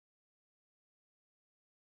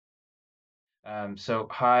So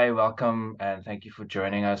hi, welcome, and thank you for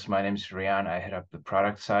joining us. My name is Rian. I head up the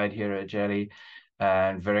product side here at Jeli,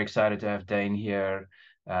 and very excited to have Dane here.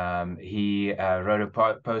 He wrote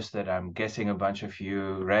a post that I'm guessing a bunch of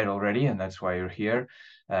you read already, and that's why you're here.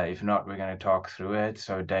 If not, we're going to talk through it.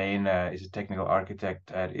 So Dane is a technical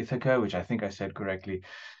architect at Ithaka, which I think I said correctly.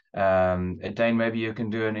 Dane, maybe you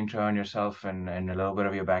can do an intro on yourself and a little bit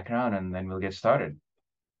of your background, and then we'll get started.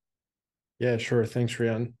 Yeah, sure. Thanks,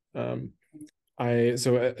 Rian.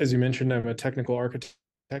 As you mentioned, I'm a technical architect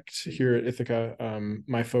here at Ithaca.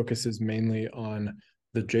 My focus is mainly on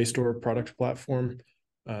the JSTOR product platform.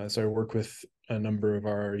 So I work with a number of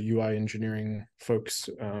our UI engineering folks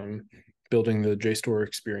building the JSTOR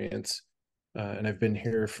experience. And I've been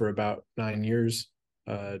here for about 9 years,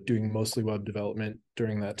 doing mostly web development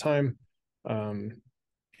during that time. Um,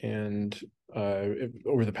 and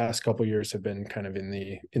Over the past couple of years have been kind of in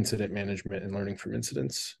the incident management and learning from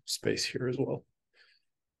incidents space here as well.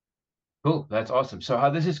 Cool, that's awesome. So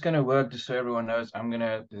how this is going to work, just so everyone knows, I'm going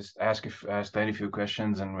to just ask Dave a few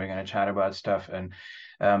questions, and we're going to chat about stuff. And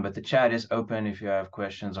but the chat is open. If you have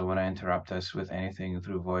questions or want to interrupt us with anything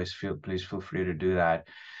through voice, please feel free to do that.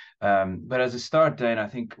 But as a start, Dane, I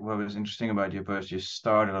think what was interesting about your post, you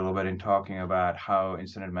started a little bit in talking about how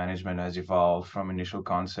incident management has evolved from initial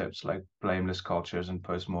concepts like blameless cultures and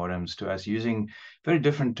postmortems to us using very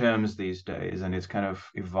different terms these days. And it's kind of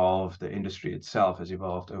evolved, the industry itself has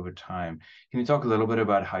evolved over time. Can you talk a little bit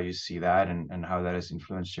about how you see that and how that has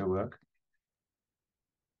influenced your work?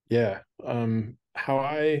 Yeah. How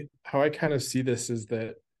I kind of see this is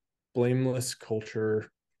that blameless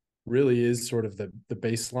culture really is sort of the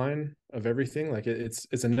baseline of everything. Like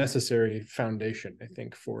it's a necessary foundation, I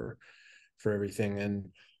think, for everything. And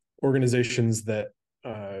organizations that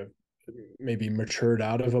uh, maybe matured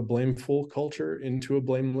out of a blameful culture into a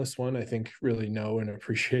blameless one, I think really know and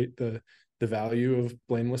appreciate the value of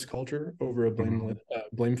blameless culture over a Mhm.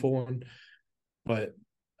 blameful one. But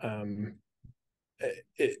um,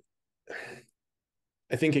 it,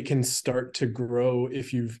 I think it can start to grow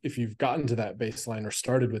if you've gotten to that baseline or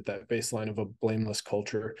started with that baseline of a blameless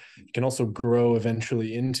culture. It can also grow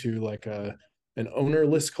eventually into like a an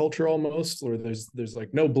ownerless culture almost, where there's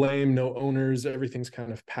like no blame, no owners, everything's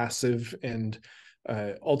kind of passive, and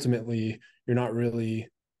ultimately you're not really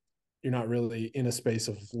in a space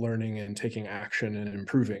of learning and taking action and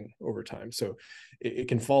improving over time. So it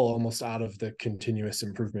can fall almost out of the continuous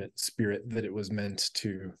improvement spirit that it was meant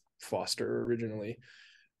to foster originally.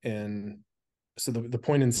 And so the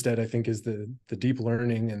point instead, I think, is the deep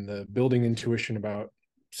learning and the building intuition about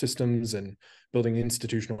systems and building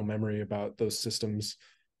institutional memory about those systems,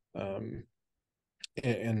 um,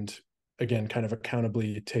 and again, kind of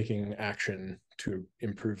accountably taking action to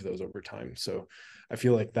improve those over time. So I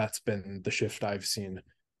feel like that's been the shift I've seen,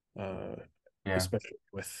 uh, Yeah. especially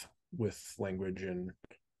with language and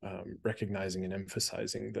recognizing and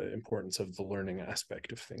emphasizing the importance of the learning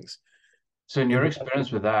aspect of things. So in your And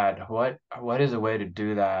experience with that, what is a way to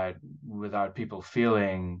do that without people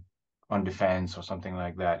feeling on defense or something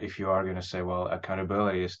like that? If you are going to say, well,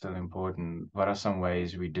 accountability is still important, what are some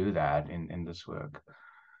ways we do that in this work?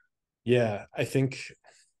 yeah, I think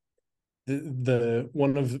the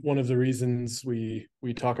one of the reasons we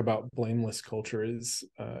talk about blameless culture is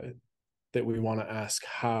that we want to ask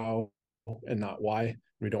how and not why.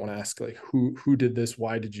 We don't want to ask like who did this,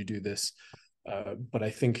 why did you do this? But I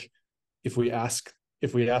think if we ask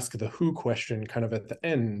if we ask the who question kind of at the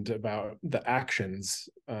end about the actions,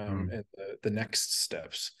 Mm, and the next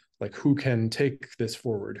steps, like who can take this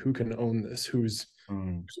forward, who can own this, mm, who's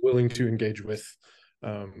willing to engage with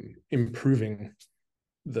improving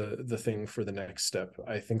the thing for the next step.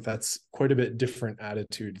 I think that's quite a bit different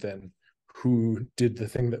attitude than who did the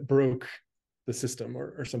thing that broke the system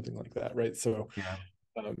or something like that, right? So yeah.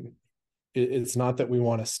 um, it's not that we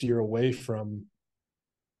want to steer away from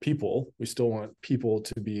people. We still want people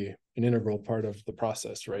to be an integral part of the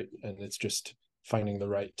process, right? And it's just finding the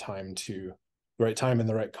right time and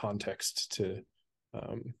the right context to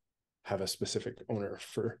um, have a specific owner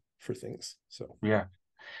for things. So Yeah.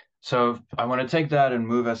 So I want to take that and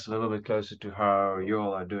move us a little bit closer to how you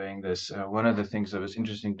all are doing this. One of the things that was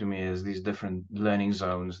interesting to me is these different learning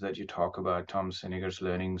zones that you talk about, Tom Siniger's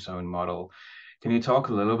learning zone model. Can you talk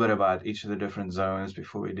a little bit about each of the different zones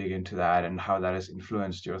before we dig into that and how that has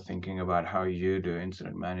influenced your thinking about how you do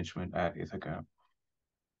incident management at Ithaca?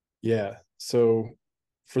 yeah, so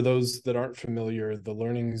for those that aren't familiar, the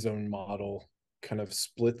learning zone model kind of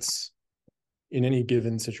splits in any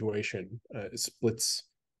given situation. It splits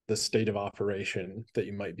the state of operation that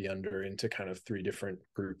you might be under into kind of three different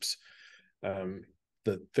groups. Um,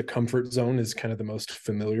 the comfort zone is kind of the most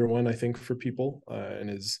familiar one, I think, for people, and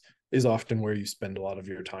is often where you spend a lot of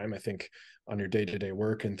your time. I think on your day-to-day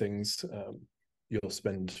work and things, you'll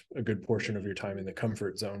spend a good portion of your time in the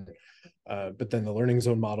comfort zone. But then the learning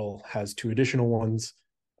zone model has two additional ones.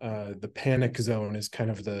 The panic zone is kind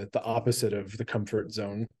of the opposite of the comfort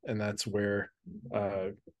zone, and that's where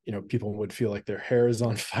people would feel like their hair is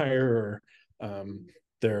on fire, or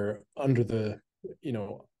they're under the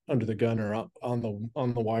gun, or on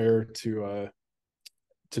the wire to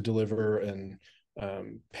deliver, and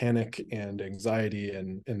panic and anxiety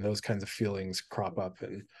and those kinds of feelings crop up,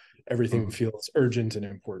 and everything feels urgent and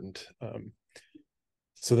important.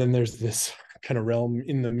 So then there's this kind of realm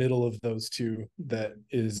in the middle of those two that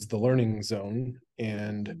is the learning zone,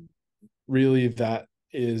 and really that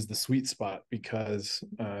is the sweet spot, because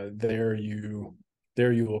there you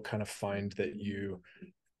will kind of find that you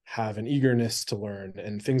have an eagerness to learn,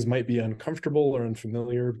 and things might be uncomfortable or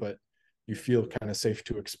unfamiliar, but you feel kind of safe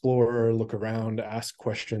to explore, look around, ask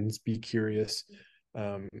questions, be curious.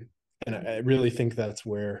 And I really think that's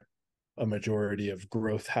where a majority of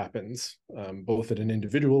growth happens, both at an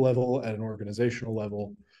individual level, at an organizational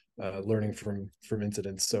level, learning from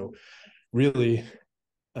incidents. So really,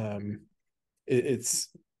 it's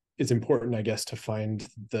important, I guess, to find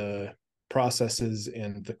the processes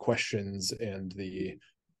and the questions and the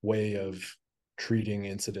way of treating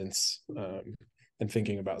incidents, and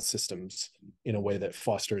thinking about systems in a way that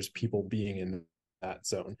fosters people being in that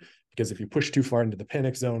zone. Because if you push too far into the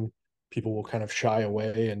panic zone, people will kind of shy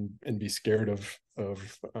away and be scared of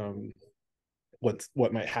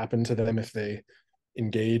what might happen to them if they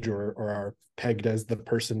engage or are pegged as the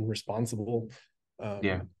person responsible.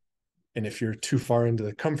 Yeah. And if you're too far into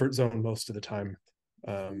the comfort zone most of the time,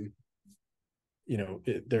 there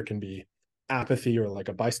can be apathy or like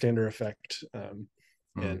a bystander effect,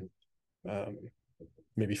 and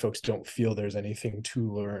maybe folks don't feel there's anything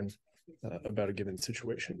to learn about a given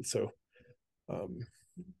situation. So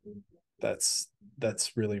that's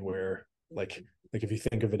really where, like if you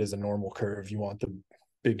think of it as a normal curve, you want the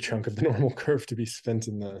big chunk of the normal curve to be spent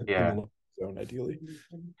in the zone, ideally.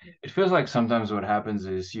 It feels like sometimes what happens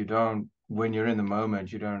is when you're in the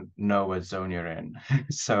moment, you don't know what zone you're in.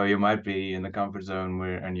 So you might be in the comfort zone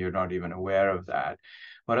and you're not even aware of that.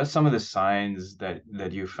 What are some of the signs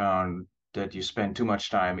that you found that you spend too much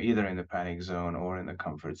time either in the panic zone or in the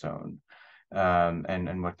comfort zone?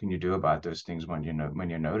 And what can you do about those things when you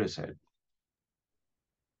notice it?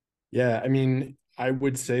 Yeah, I mean, I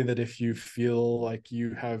would say that if you feel like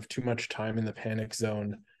you have too much time in the panic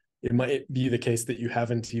zone, it might be the case that you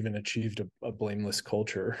haven't even achieved a blameless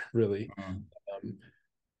culture, really. Um,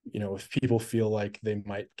 if people feel like they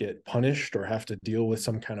might get punished or have to deal with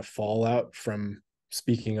some kind of fallout from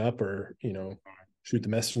speaking up, or shoot the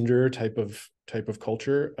messenger type of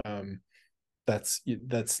culture,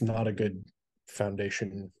 that's not a good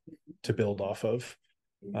foundation to build off of.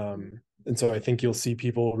 And so I think you'll see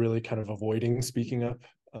people really kind of avoiding speaking up.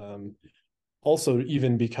 Also,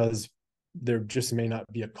 even because there just may not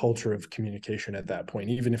be a culture of communication at that point,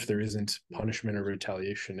 even if there isn't punishment or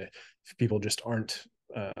retaliation, if people just aren't,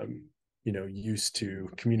 used to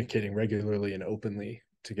communicating regularly and openly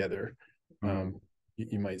together,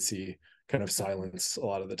 you might see kind of silence a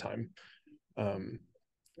lot of the time.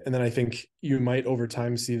 And then I think you might over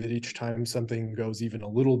time see that each time something goes even a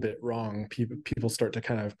little bit wrong, people start to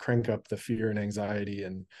kind of crank up the fear and anxiety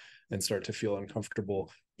and start to feel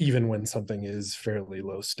uncomfortable, even when something is fairly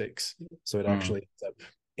low stakes. So it actually ends up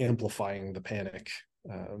amplifying the panic,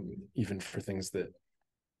 even for things that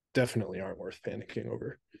definitely aren't worth panicking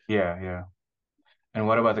over. Yeah. And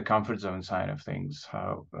what about the comfort zone side of things?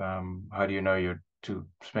 How do you know you're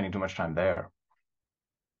spending too much time there?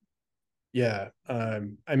 Yeah,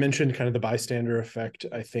 I mentioned kind of the bystander effect.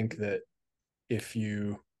 I think that if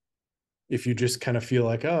you just kind of feel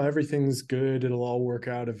like, oh, everything's good, it'll all work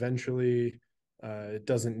out eventually, it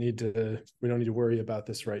doesn't need to, we don't need to worry about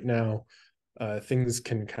this right now, things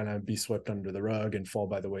can kind of be swept under the rug and fall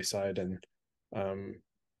by the wayside. And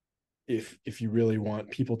if you really want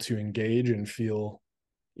people to engage and feel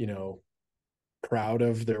proud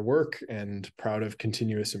of their work and proud of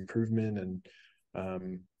continuous improvement,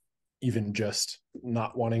 and even just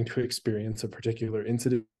not wanting to experience a particular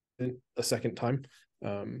incident a second time,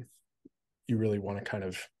 you really want to kind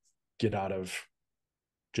of get out of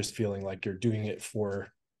just feeling like you're doing it for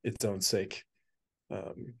its own sake.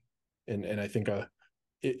 And I think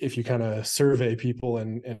if you kind of survey people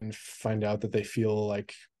and find out that they feel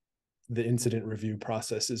like the incident review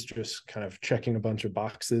process is just kind of checking a bunch of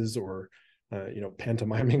boxes, or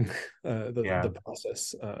pantomiming the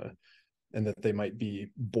process, and that they might be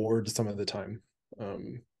bored some of the time,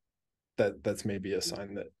 that's maybe a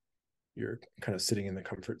sign that you're kind of sitting in the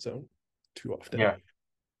comfort zone too often. Yeah.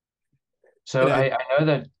 So And I know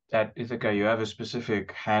that at Ithaca you have a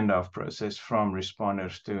specific handoff process from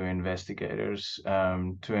responders to investigators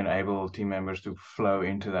to enable team members to flow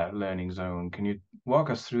into that learning zone. Can you walk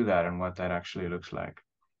us through that and what that actually looks like?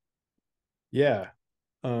 yeah,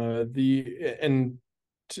 I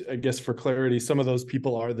guess for clarity, some of those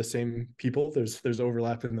people are the same people. There's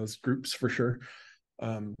overlap in those groups for sure.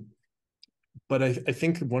 But I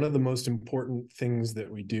think one of the most important things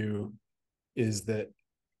that we do is that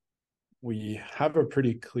we have a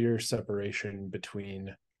pretty clear separation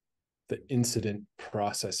between the incident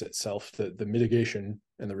process itself, the mitigation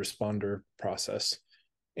and the responder process,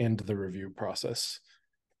 and the review process.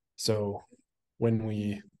 So when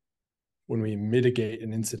we mitigate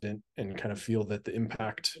an incident and kind of feel that the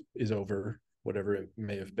impact is over, whatever it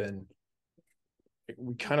may have been,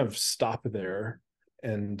 we kind of stop there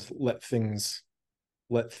and let things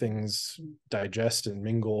digest and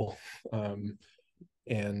mingle.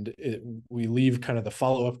 And we leave kind of the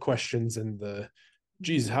follow-up questions and the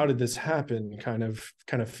geez, how did this happen kind of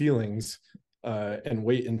feelings, and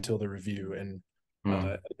wait until the review. And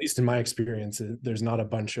at least in my experience, there's not a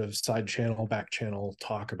bunch of side channel, back channel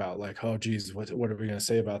talk about like, oh geez, what are we going to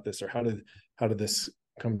say about this, or how did this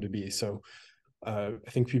come to be. So I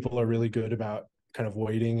think people are really good about kind of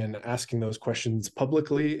waiting and asking those questions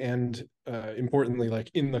publicly, and importantly, like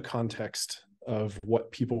in the context of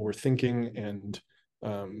what people were thinking, and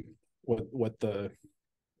what the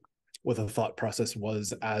thought process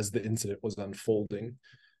was as the incident was unfolding.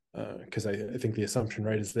 Because I think the assumption,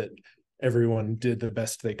 right, is that everyone did the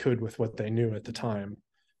best they could with what they knew at the time.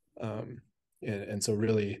 And so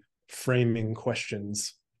really framing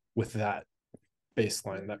questions with that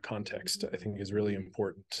baseline, that context, I think is really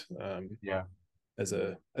important. Yeah. As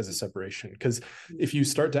a separation, because if you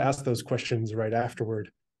start to ask those questions right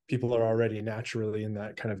afterward, people are already naturally in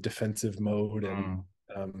that kind of defensive mode.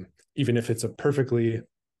 And even if it's a perfectly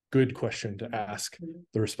good question to ask,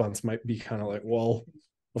 the response might be kind of like, well,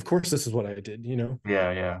 of course this is what I did, you know.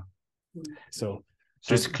 Yeah. So It's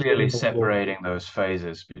just clearly separating those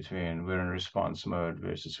phases between we're in response mode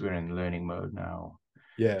versus we're in learning mode now.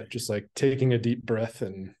 Yeah, just like taking a deep breath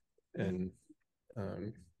and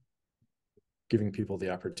giving people the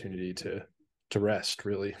opportunity to rest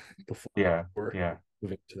really before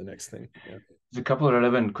moving to the next thing. Yeah. There's a couple of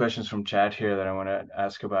relevant questions from chat here that I want to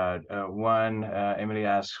ask about. One, Emily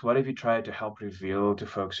asks, what have you tried to help reveal to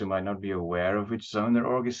folks who might not be aware of which zone their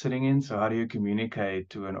org is sitting in? So how do you communicate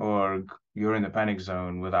to an org, you're in the panic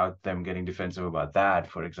zone, without them getting defensive about that,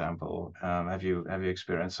 for example? Have you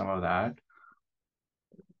experienced some of that?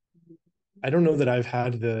 I don't know that I've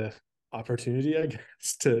had the opportunity, I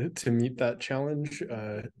guess, to meet that challenge.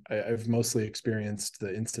 I've mostly experienced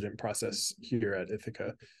the incident process here at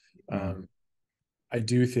Ithaca. I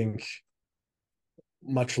do think,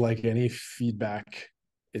 much like any feedback,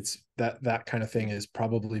 it's that kind of thing is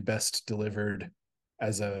probably best delivered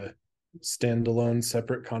as a standalone,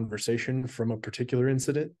 separate conversation from a particular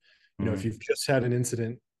incident. You know, if you've just had an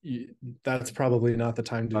incident, that's probably not the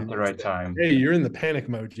time to not the right time. Hey, you're in the panic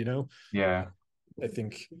mode, you know. Yeah. I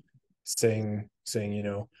think saying, you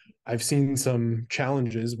know, I've seen some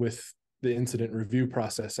challenges with the incident review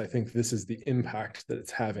process. I think this is the impact that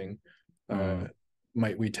it's having.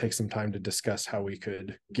 Might we take some time to discuss how we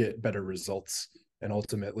could get better results and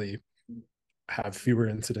ultimately have fewer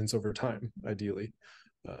incidents over time, ideally,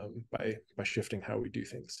 by shifting how we do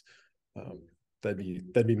things.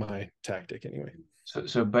 That'd be my tactic anyway.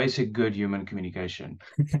 So basic good human communication.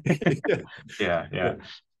 Yeah.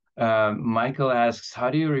 Michael asks, how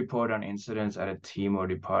do you report on incidents at a team or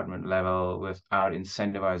department level without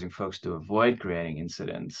incentivizing folks to avoid creating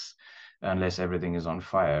incidents unless everything is on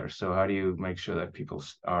fire? So how do you make sure that people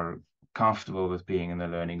are comfortable with being in the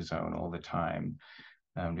learning zone all the time?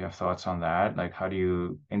 Do you have thoughts on that? Like, how do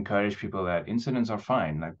you encourage people that incidents are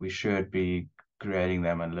fine? Like, we should be creating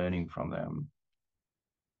them and learning from them.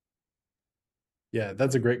 Yeah,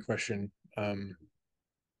 that's a great question.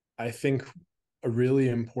 I think a really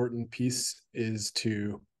important piece is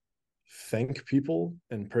to thank people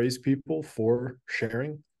and praise people for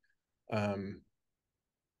sharing.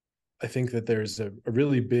 I think that there's a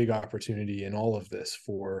really big opportunity in all of this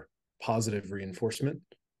for positive reinforcement.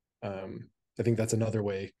 I think that's another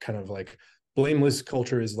way, kind of like blameless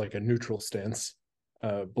culture is like a neutral stance.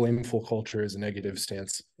 Blameful culture is a negative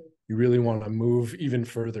stance. You really want to move even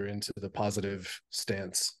further into the positive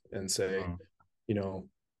stance and say, you know,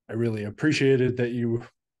 I really appreciated that you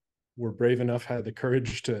were brave enough, had the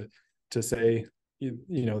courage to say,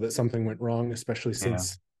 you know, that something went wrong, especially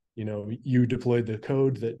since you deployed the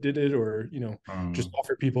code that did it, or just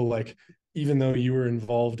offer people, like, even though you were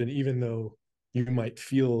involved and even though you might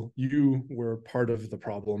feel you were part of the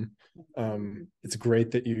problem, it's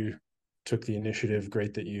great that you took the initiative,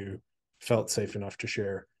 great that you felt safe enough to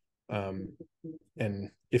share. And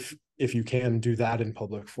if you can do that in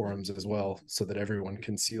public forums as well, so that everyone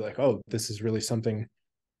can see, like, oh, this is really something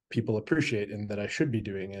people appreciate and that I should be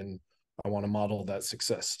doing, and I want to model that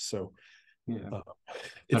success. So Yeah. So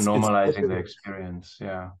it's normalizing the experience.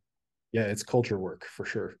 Yeah. Yeah, it's culture work for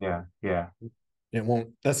sure. Yeah. Yeah. It won't,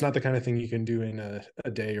 that's not the kind of thing you can do in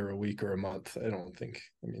a day or a week or a month, I don't think.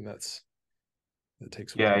 I mean, that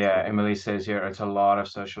takes Yeah. work. Yeah. Emily says here it's a lot of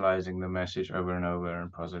socializing the message over and over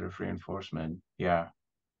and positive reinforcement. Yeah.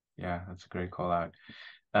 Yeah. That's a great call out.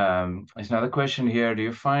 There's another question here. Do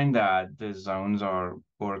you find that the zones are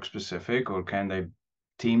work specific, or can they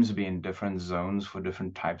teams be in different zones for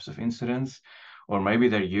different types of incidents? Or maybe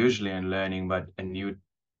they're usually in learning, but a new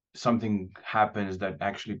something happens that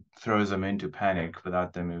actually throws them into panic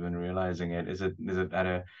without them even realizing it. Is it at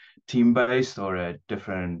a team based or a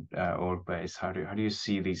different org base? How do you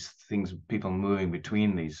see these things, people moving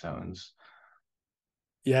between these zones?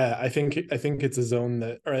 Yeah, I think it's a zone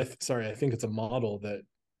that, or sorry, I think it's a model that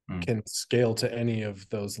Mm, can scale to any of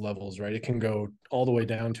those levels, right? It can go all the way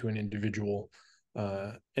down to an individual,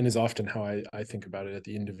 and is often how I think about it, at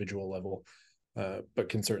the individual level, but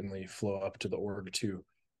can certainly flow up to the org too.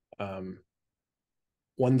 Um,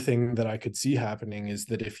 One thing that I could see happening is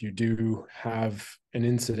that if you do have an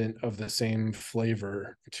incident of the same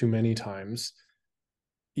flavor too many times,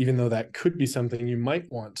 even though that could be something you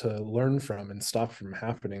might want to learn from and stop from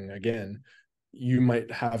happening again, you might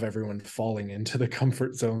have everyone falling into the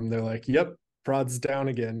comfort zone. They're like, yep, prod's down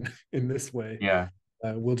again in this way. yeah,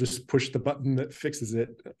 We'll just push the button that fixes it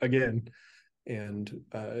again. And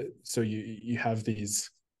so you have these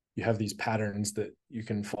patterns that you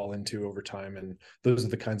can fall into over time, and those are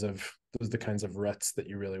the kinds of ruts that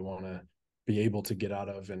you really want to be able to get out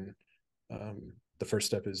of. And the first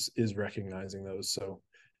step is recognizing those. So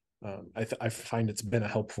I find it's been a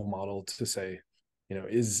helpful model to say,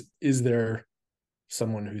 is there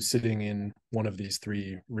someone who's sitting in one of these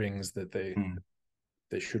three rings that mm.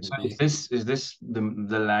 they So shouldn't is be? this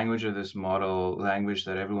the language of this model, language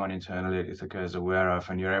that everyone internally at Ithaca is aware of,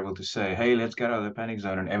 and you're able to say, hey, let's get out of the panic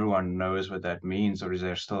zone, and everyone knows what that means, or is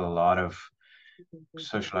there still a lot of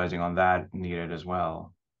socializing on that needed as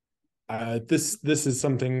well? This is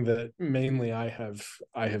something that mainly I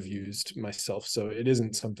have used myself, so it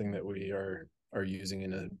isn't something that we are using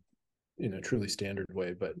in a truly standard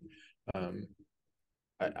way. But um,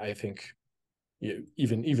 I think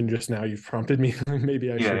even just now you've prompted me.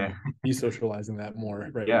 Maybe I Yeah, should yeah. be socializing that more,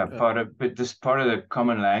 right? Yeah, but this part of the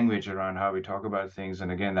common language around how we talk about things,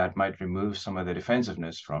 and again, that might remove some of the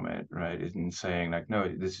defensiveness from it, right? In saying like,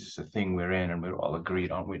 no, this is the thing we're in, and we're all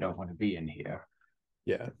agreed on. We don't want to be in here.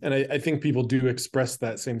 Yeah, and I think people do express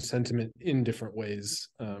that same sentiment in different ways,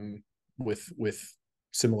 with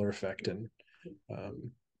similar effect. And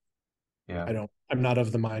um, Yeah, I'm not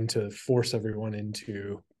of the mind to force everyone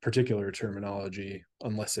into particular terminology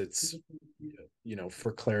unless it's,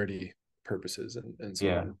 for clarity purposes and so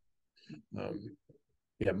yeah, on. Um,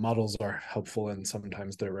 yeah, models are helpful and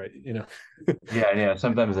sometimes they're right. yeah, yeah.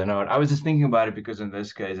 Sometimes they're not. I was just thinking about it because in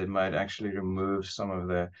this case, it might actually remove some of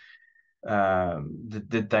the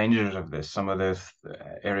dangers of this, some of the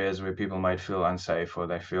areas where people might feel unsafe, or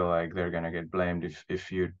they feel like they're going to get blamed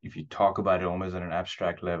if you talk about it almost at an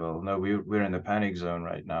abstract level. No, we're in the panic zone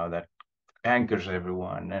right now. That anchors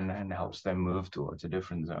everyone and helps them move towards a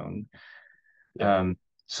different zone. Yeah. Um,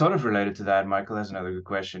 Sort of related to that, Michael has another good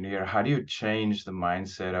question here. How do you change the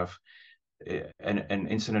mindset of an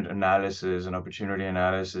incident analysis, an opportunity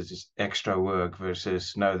analysis is extra work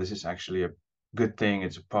versus no, this is actually a good thing.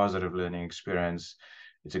 It's a positive learning experience.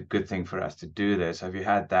 It's a good thing for us to do this. Have you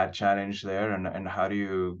had that challenge there? And how do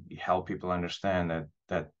you help people understand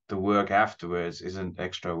that the work afterwards isn't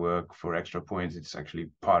extra work for extra points? It's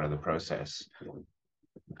actually part of the process.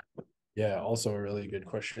 Yeah, also a really good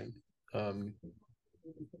question.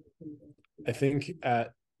 I think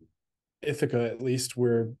at Ithaca, at least,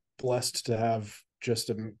 we're blessed to have just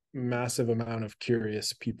a massive amount of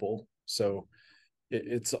curious people. So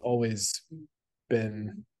it's always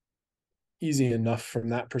been easy enough from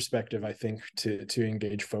that perspective, I think, to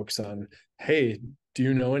engage folks on, hey, do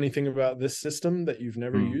you know anything about this system that you've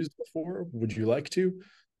never Mm, used before? Would you like to?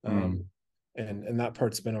 mm, And that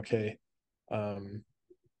part's been okay. Um,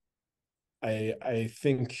 I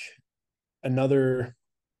think another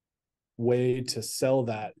way to sell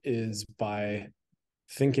that is by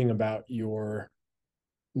thinking about your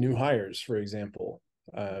new hires, for example.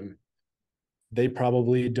 they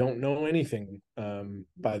probably don't know anything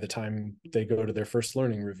by the time they go to their first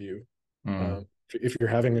learning review. If you're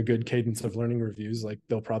having a good cadence of learning reviews, like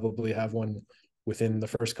they'll probably have one within the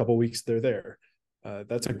first couple weeks they're there.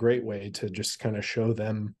 That's a great way to just kind of show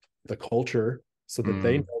them the culture so that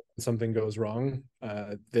they know when something goes wrong.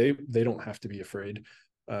 They don't have to be afraid.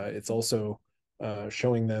 It's also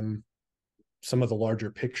showing them some of the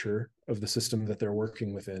larger picture of the system that they're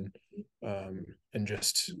working within, and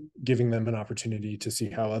just giving them an opportunity to see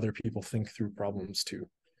how other people think through problems too.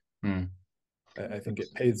 I think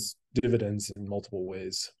it pays dividends in multiple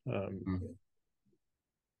ways. And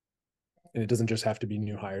it doesn't just have to be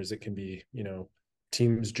new hires. It can be,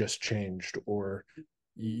 teams just changed, or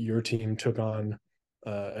your team took on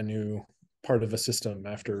a new part of a system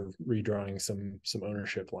after redrawing some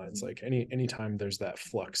ownership lines. Like anytime there's that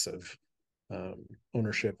flux of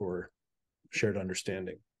ownership or shared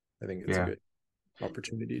understanding, I think it's a good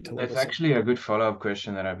opportunity to That's actually a good follow-up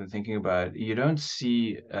question that I've been thinking about. You don't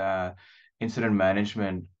see incident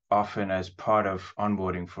management often as part of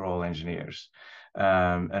onboarding for all engineers.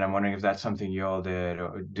 And I'm wondering if that's something you all did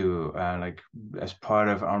or do, like as part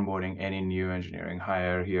of onboarding any new engineering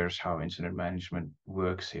hire, here's how incident management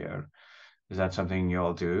works here. Is that something you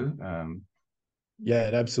all do? Yeah,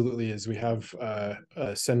 it absolutely is. We have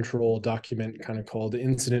a central document kind of called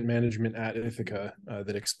Incident Management at Ithaka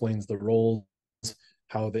that explains the roles,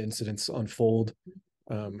 how the incidents unfold,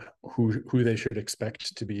 who they should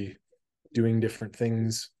expect to be doing different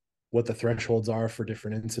things, what the thresholds are for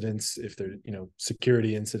different incidents. If they're,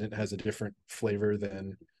 security incident has a different flavor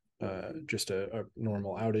than just a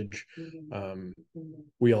normal outage.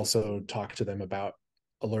 We also talk to them about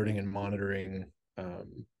alerting and monitoring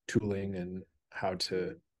tooling and how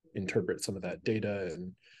to interpret some of that data.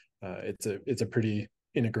 And it's a pretty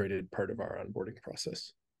integrated part of our onboarding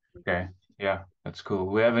process. Okay. Yeah, that's cool.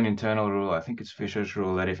 We have an internal rule. I think it's Fisher's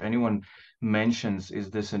rule that if anyone mentions, is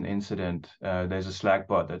this an incident? There's a Slack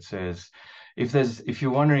bot that says, if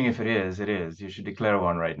you're wondering if it is, you should declare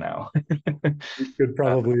one right now. We could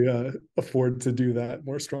probably afford to do that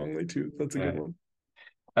more strongly too. That's a good one.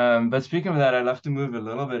 But speaking of that, I'd love to move a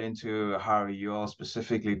little bit into how you all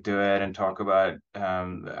specifically do it and talk about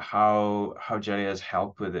how Jeli has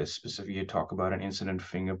helped with this. Specifically, you talk about an incident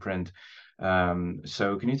fingerprint.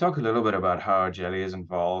 So can you talk a little bit about how Jeli is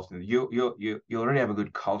involved? And you already have a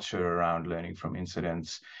good culture around learning from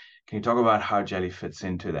incidents. Can you talk about how Jeli fits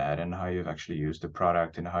into that and how you've actually used the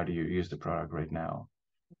product and how do you use the product right now?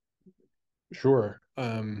 Sure.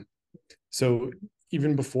 So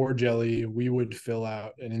even before Jeli, we would fill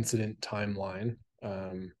out an incident timeline.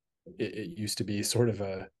 It used to be sort of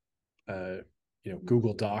a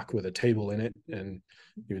Google Doc with a table in it, and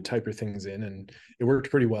you would type your things in, and it worked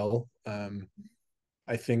pretty well.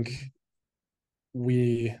 I think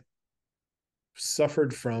we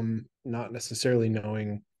suffered from not necessarily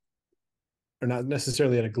knowing, or not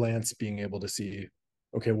necessarily at a glance being able to see,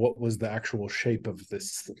 okay, what was the actual shape of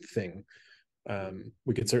this thing?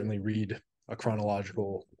 We could certainly read a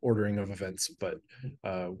chronological ordering of events, but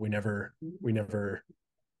we never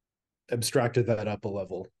abstracted that up a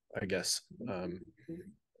level, I guess,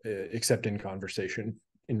 except in conversation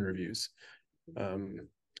in reviews.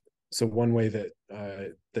 So one way that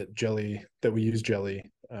we use Jeli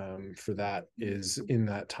for that is in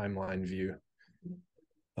that timeline view.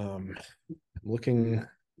 I'm looking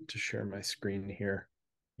to share my screen here.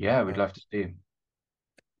 Yeah, we'd love to see.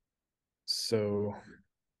 So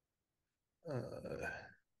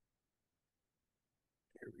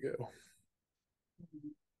here we go.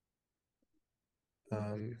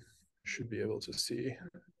 Should be able to see.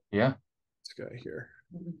 Yeah. This guy here.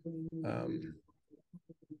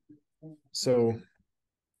 So,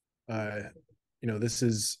 this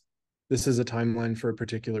is a timeline for a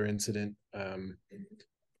particular incident.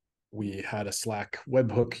 We had a Slack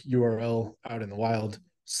webhook URL out in the wild.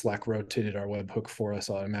 Slack rotated our webhook for us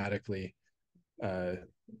automatically.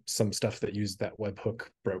 Some stuff that used that webhook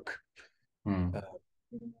broke.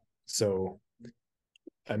 So,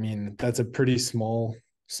 I mean, that's a pretty small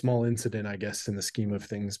incident, I guess, in the scheme of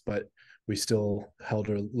things, but we still held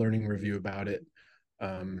a learning review about it.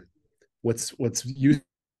 What's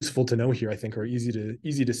useful to know here, I think, or easy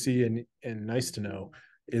to see and nice to know,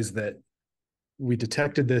 is that we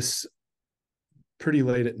detected this pretty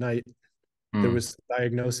late at night. There was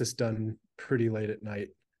diagnosis done pretty late at night.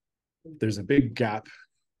 There's a big gap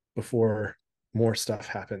before more stuff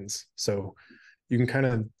happens. So you can kind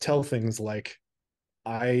of tell things like,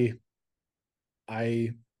 I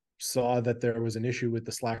saw that there was an issue with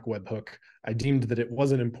the Slack webhook. I deemed that it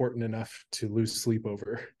wasn't important enough to lose sleep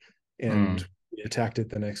over, and we attacked it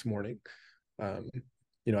the next morning.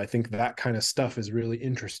 I think that kind of stuff is really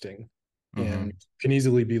interesting and Mm-hmm. can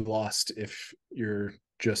easily be lost if you're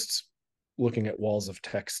just looking at walls of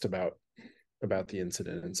text about the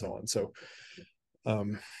incident and so on. So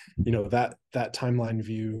um, that timeline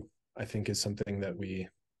view, I think, is something that we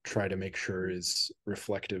try to make sure is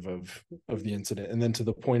reflective of the incident. And then to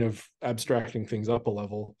the point of abstracting things up a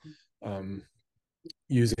level, um,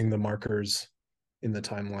 using the markers in the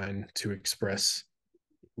timeline to express,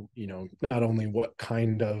 not only what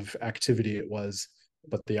kind of activity it was,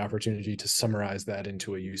 but the opportunity to summarize that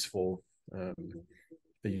into um,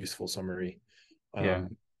 a useful summary. Yeah.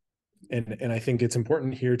 And I think it's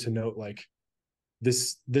important here to note, like,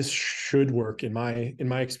 this should work, in my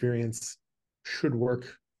experience, should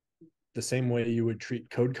work the same way you would treat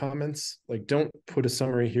code comments. Like, don't put a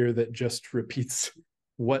summary here that just repeats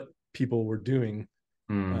what people were doing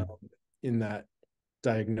um, Mm. in that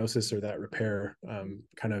diagnosis or that repair.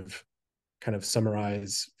 Kind of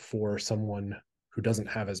summarize for someone who doesn't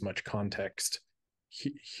have as much context.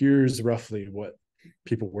 Here's roughly what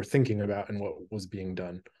people were thinking about and what was being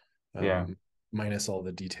done, Yeah. minus all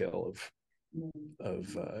the detail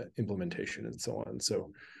of implementation and so on.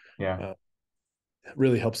 So Yeah. uh, it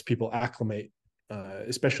really helps people acclimate,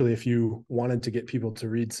 especially if you wanted to get people to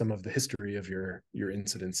read some of the history of your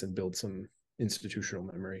incidents and build some institutional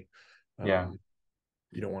memory. Yeah. Um,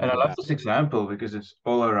 you don't want And to I go love back. this example because it's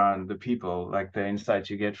all around the people. Like the insights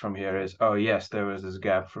you get from here is, oh, yes, there was this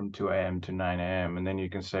gap from 2 a.m. to 9 a.m. And then you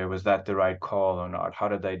can say, was that the right call or not? How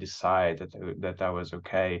did they decide that was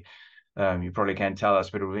okay? You probably can't tell us,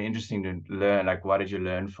 but it would be interesting to learn, like, what did you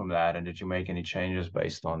learn from that? And did you make any changes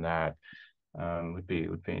based on that? Would be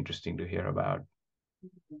interesting to hear about.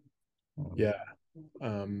 Yeah.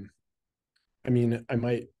 Um, I mean, I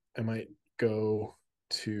might go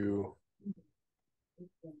to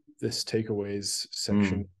this takeaways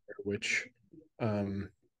section, Mm, which um,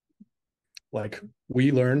 like,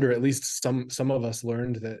 we learned, or at least some of us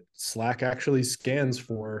learned, that Slack actually scans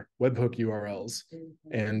for webhook URLs,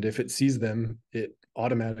 and if it sees them, it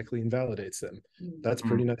automatically invalidates them. That's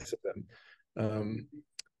pretty mm, nice of them. um,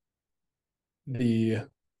 the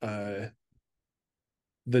uh,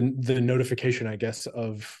 the notification, I guess,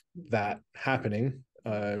 of that happening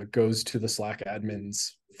goes to the Slack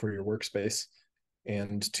admins for your workspace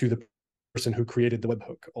and to the person who created the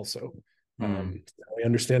webhook also. mm, We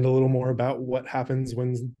understand a little more about what happens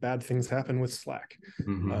when bad things happen with Slack. Uh,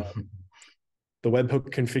 mm-hmm. the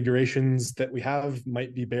webhook configurations that we have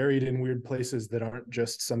might be buried in weird places that aren't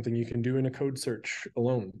just something you can do in a code search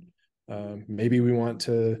alone. Maybe we want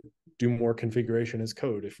to do more configuration as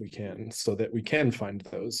code if we can, so that we can find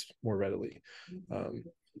those more readily.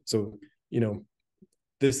 So, you know,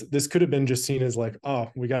 this could have been just seen as like, oh,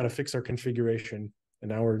 we got to fix our configuration, and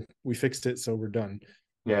now we fixed it, so we're done.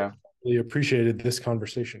 But Yeah. I really appreciated this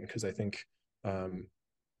conversation, because I think, um,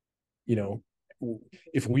 you know,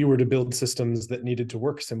 if we were to build systems that needed to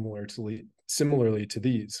work similarly to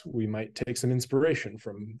these, we might take some inspiration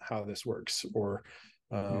from how this works, or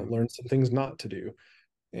Mm, learn some things not to do.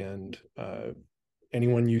 And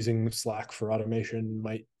anyone using Slack for automation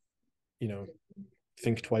might, you know,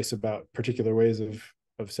 think twice about particular ways of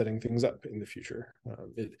setting things up in the future.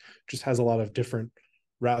 It just has a lot of different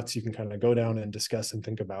routes you can kind of go down and discuss and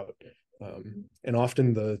think about. And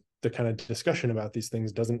often the kind of discussion about these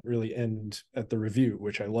things doesn't really end at the review,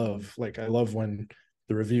 which I love. Like, I love when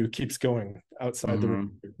the review keeps going outside the mm-hmm.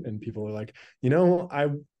 review, and people are like,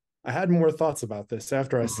 I had more thoughts about this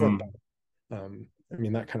after I slept. Mm-hmm. I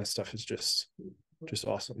mean, that kind of stuff is just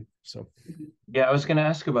awesome. So Yeah, I was going to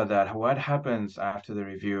ask about that. What happens after the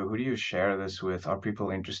review? Who do you share this with? Are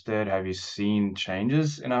people interested? Have you seen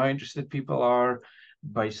changes in how interested people are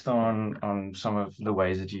based on some of the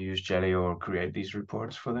ways that you use Jeli or create these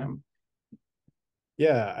reports for them?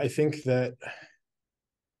 yeah, I think that,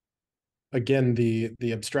 again, the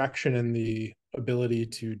abstraction and the ability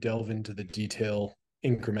to delve into the detail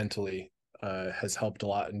incrementally has helped a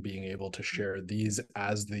lot in being able to share these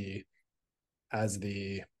as the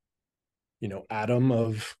atom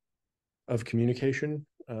of communication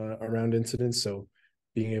around incidents. So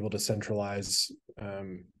being able to centralize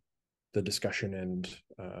the discussion and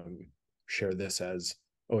share this as,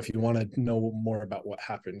 oh, if you want to know more about what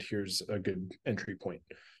happened, here's a good entry point.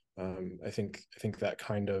 I think that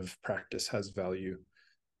kind of practice has value.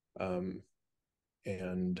 um,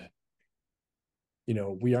 and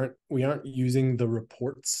we aren't using the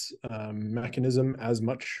reports mechanism as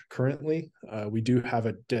much currently. We do have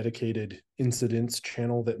a dedicated incidents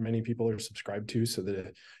channel that many people are subscribed to, so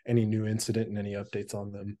that any new incident and any updates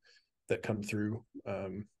on them that come through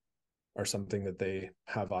are something that they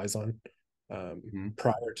have eyes on. Mhm.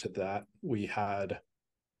 Prior to that, we had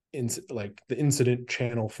like the incident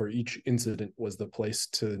channel for each incident was the place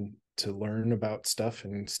to learn about stuff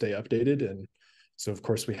and stay updated. And so of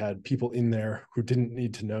course we had people in there who didn't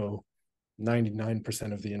need to know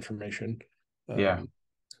 99% of the information. Yeah.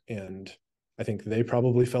 And I think they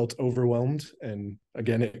probably felt overwhelmed. And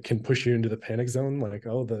again, it can push you into the panic zone, like,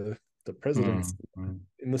 oh, the president's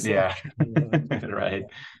in the Yeah. Slack. Right.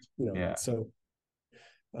 Yeah. So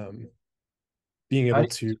being How able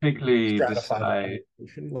do you to typically stratify the decide?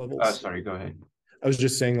 communication Oh, levels. sorry, go ahead. I was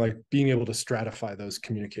just saying, like, being able to stratify those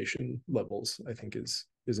communication levels, I think is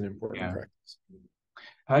an important Yeah. practice.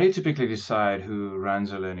 How do you typically decide who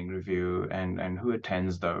runs a learning review and who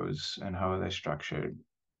attends those and how are they structured?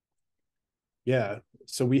 Yeah.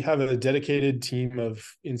 So we have a dedicated team of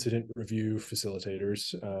incident review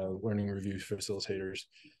facilitators, learning review facilitators.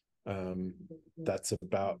 That's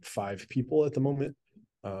about 5 people at the moment.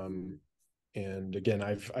 And again,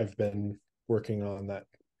 I've been working on that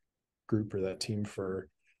group or that team for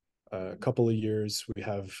a couple of years. We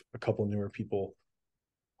have a couple newer people.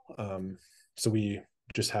 So we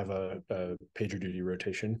just have a PagerDuty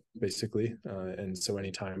rotation, basically. And so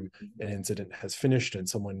anytime an incident has finished and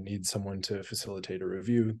someone needs someone to facilitate a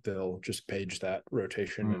review, they'll just page that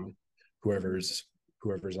rotation, and whoever's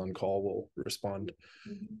on call will respond.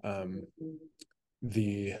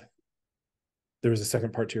 There was a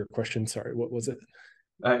second part to your question. Sorry, what was it?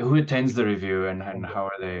 Who attends the review and how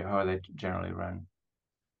are they generally run?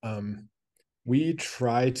 We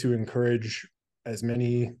try to encourage as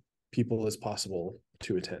many people as possible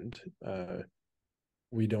to attend.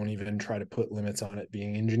 We don't even try to put limits on it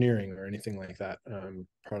being engineering or anything like that.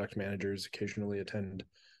 Product managers occasionally attend.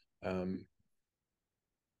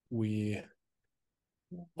 We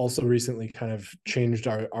also recently kind of changed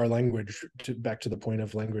our language back to the point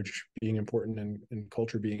of language being important and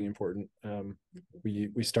culture being important.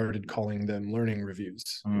 We started calling them learning reviews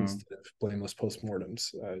instead of blameless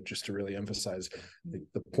postmortems, just to really emphasize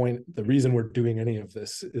the reason we're doing any of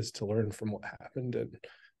this is to learn from what happened and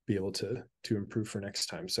be able to improve for next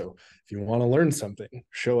time. So if you want to learn something,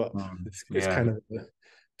 show up. It's Yeah.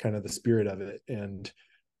 kind of the spirit of it. And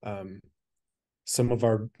some of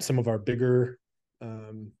our bigger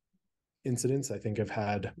incidents, I think, have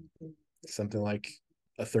had something like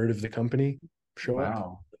a third of the company show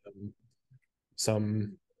Wow. up.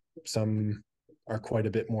 Some are quite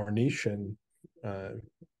a bit more niche and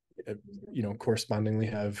correspondingly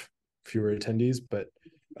have fewer attendees. But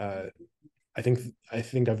I think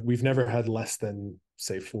we've never had less than,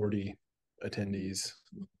 say, 40 attendees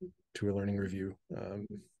to a learning review,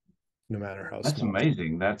 no matter how That's small.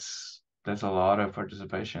 amazing. That's a lot of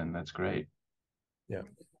participation. That's great. Yeah.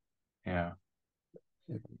 Yeah.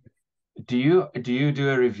 Do you do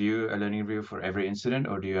a learning review for every incident,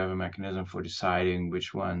 or do you have a mechanism for deciding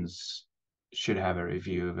which ones should have a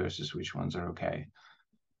review versus which ones are okay?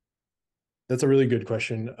 That's a really good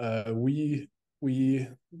question. We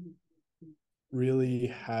really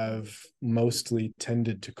have mostly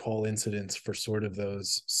tended to call incidents for sort of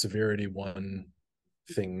those severity 1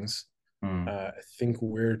 things. I think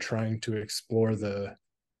we're trying to explore the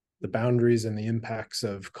boundaries and the impacts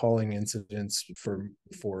of calling incidents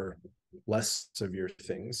for less severe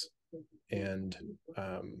things. And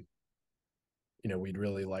we'd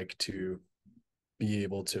really like to be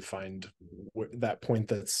able to find that point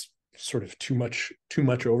that's sort of too much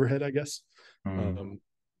overhead, I guess.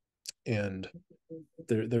 And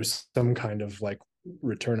there's some kind of like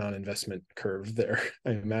return on investment curve there,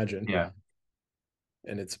 I imagine. Yeah.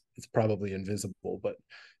 And it's probably invisible, but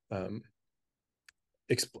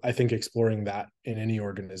I think exploring that in any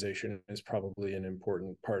organization is probably an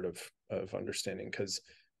important part of understanding, because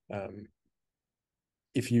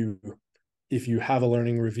if you have a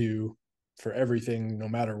learning review for everything, no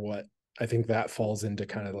matter what, I think that falls into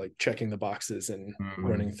kind of like checking the boxes and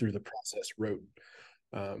running through the process rote.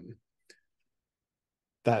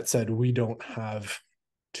 That said, we don't have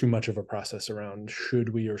too much of a process around should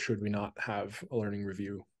we or should we not have a learning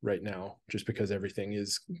review right now, just because everything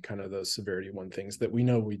is kind of those severity 1 things that we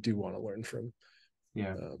know we do want to learn from.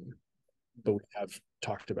 Yeah. But we have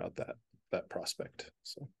talked about that prospect.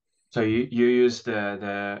 So you use the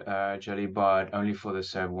Jeli bot only for the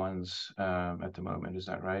Seb ones at the moment, is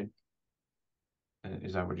that right?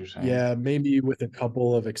 Is that what you're saying? Yeah, maybe with a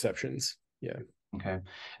couple of exceptions. Yeah. Okay.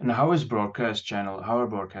 And how are broadcast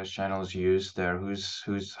channels used there?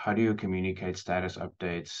 How do you communicate status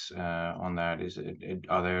updates on that?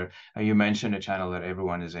 You mentioned a channel that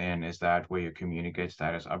everyone is in. Is that where you communicate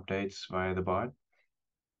status updates via the bot?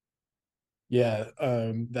 Yeah,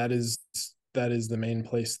 that is the main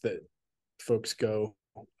place that folks go.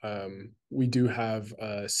 We do have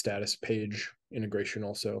a status page integration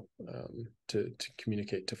also, to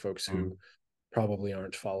communicate to folks who probably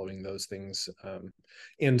aren't following those things,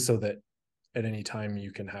 and so that at any time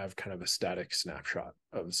you can have kind of a static snapshot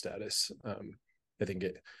of the status. I think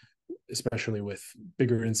it, especially with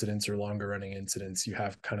bigger incidents or longer running incidents, you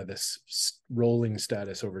have kind of this rolling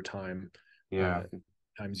status over time. Yeah.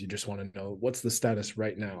 Times you just want to know what's the status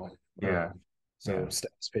right now. Yeah. So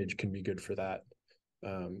status page can be good for that.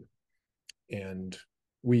 And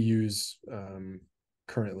we use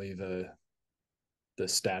currently the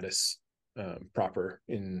status proper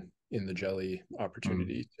in the Jeli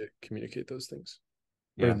opportunity to communicate those things,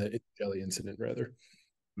 or in the Jeli incident rather.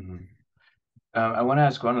 I want to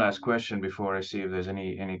ask one last question before I see if there's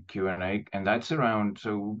any Q&A, and that's around,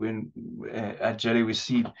 so when at Jeli we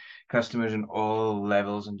see customers in all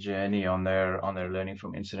levels and journey on their learning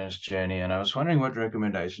from incidents journey, and I was wondering what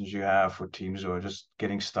recommendations you have for teams who are just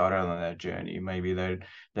getting started on that journey. Maybe they're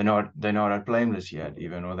not at blameless yet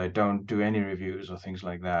even, or they don't do any reviews or things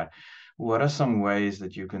like that. What are some ways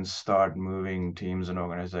that you can start moving teams and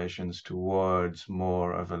organizations towards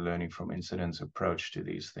more of a learning from incidents approach to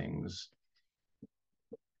these things?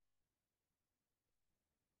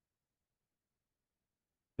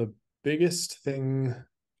 The biggest thing,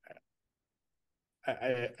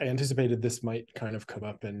 I anticipated this might kind of come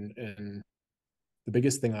up, and the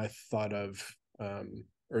biggest thing I thought of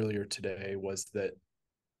earlier today was that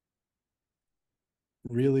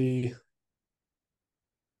really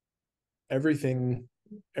everything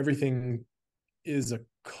is a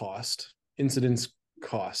cost. Incidents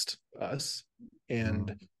cost us,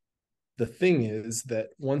 and the thing is that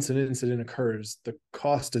once an incident occurs, the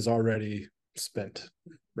cost is already spent,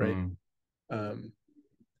 right?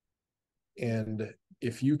 And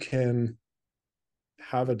if you can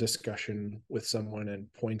have a discussion with someone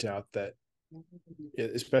and point out that,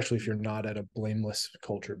 especially if you're not at a blameless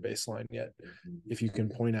culture baseline yet, if you can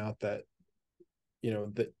point out that, you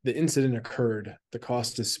know, the incident occurred, the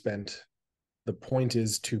cost is spent, the point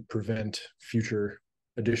is to prevent future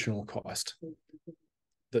additional cost.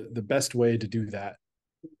 The best way to do that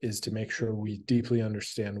is to make sure we deeply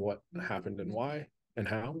understand what happened and why and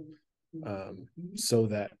how, so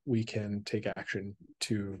that we can take action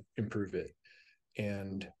to improve it.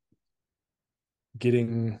 And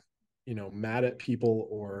getting, you know, mad at people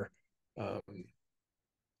or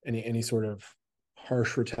any sort of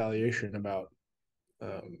harsh retaliation about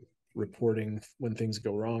reporting when things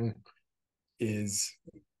go wrong is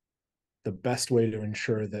the best way to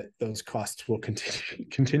ensure that those costs will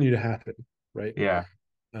continue to happen, right? Yeah.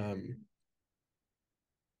 And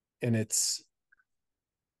it's,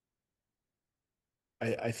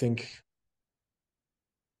 I think,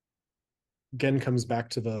 again, comes back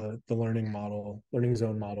to the learning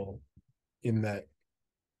zone model, in that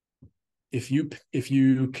if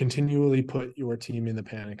you continually put your team in the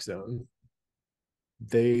panic zone,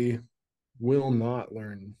 they will not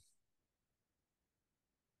learn.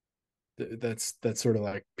 That's sort of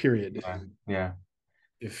like period. Yeah.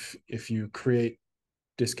 If you create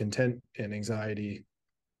discontent and anxiety,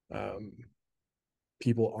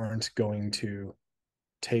 people aren't going to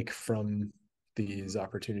take from these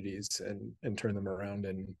opportunities and turn them around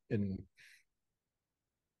and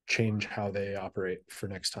change how they operate for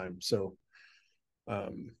next time. So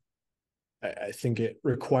I think it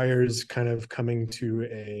requires kind of coming to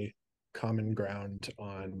a common ground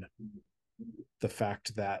on the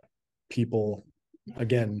fact that people,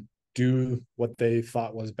 again, do what they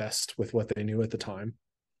thought was best with what they knew at the time,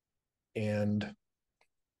 and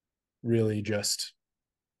really just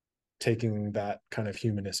taking that kind of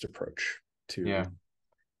humanist approach to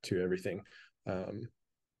everything.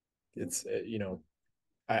 It's, you know,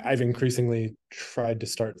 I've increasingly tried to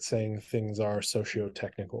start saying things are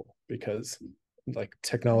socio-technical, because like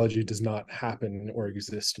technology does not happen or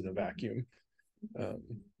exist in a vacuum.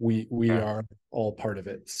 We are all part of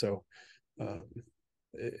it. So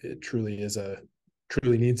it truly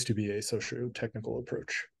needs to be a socio-technical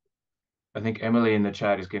approach. I think Emily in the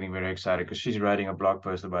chat is getting very excited because she's writing a blog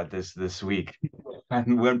post about this week,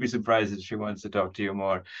 and won't be surprised if she wants to talk to you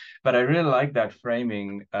more. But I really like that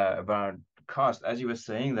framing about cost. As you were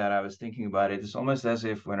saying that, I was thinking about it. It's almost as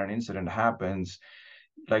if when an incident happens,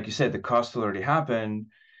 like you said, the cost already happened.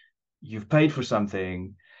 You've paid for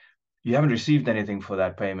something. You haven't received anything for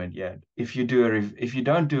that payment yet. If you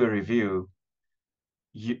don't do a review,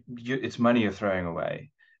 it's money you're throwing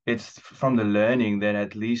away. It's from the learning, then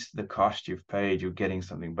at least the cost you've paid, you're getting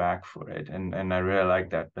something back for it. And I really like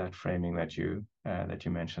that framing that you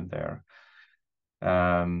mentioned there.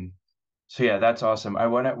 So yeah, that's awesome.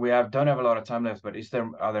 Don't have a lot of time left, but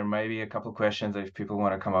are there maybe a couple questions if people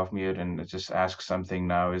want to come off mute and just ask something?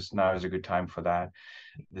 Now is a good time for that.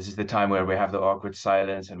 This is the time where we have the awkward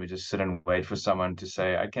silence and we just sit and wait for someone to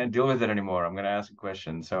say, I can't deal with it anymore. I'm going to ask a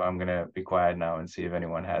question. So I'm going to be quiet now and see if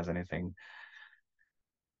anyone has anything.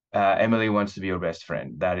 Emily wants to be your best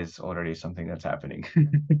friend. That is already something that's happening.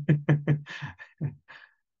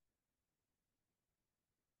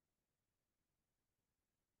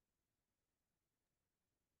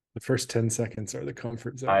 The first 10 seconds are the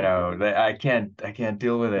comfort I zone. know that I can't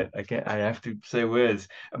deal with it. I have to say words.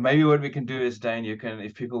 Maybe what we can do is, Dane,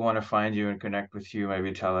 if people want to find you and connect with you,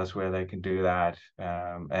 maybe tell us where they can do that.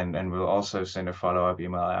 And we'll also send a follow-up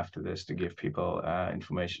email after this to give people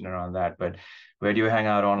information around that. But where do you hang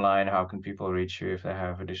out online? How can people reach you if they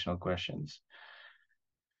have additional questions?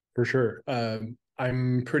 For sure.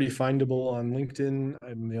 I'm pretty findable on LinkedIn.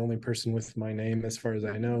 I'm the only person with my name as far as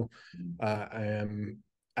I know. I am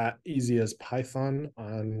at Easy as Python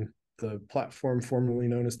on the platform formerly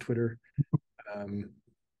known as Twitter. Um,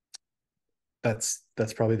 that's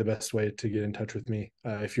probably the best way to get in touch with me.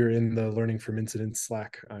 If you're in the Learning from Incidents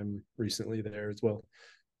Slack, I'm recently there as well.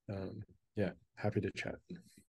 Yeah, happy to chat.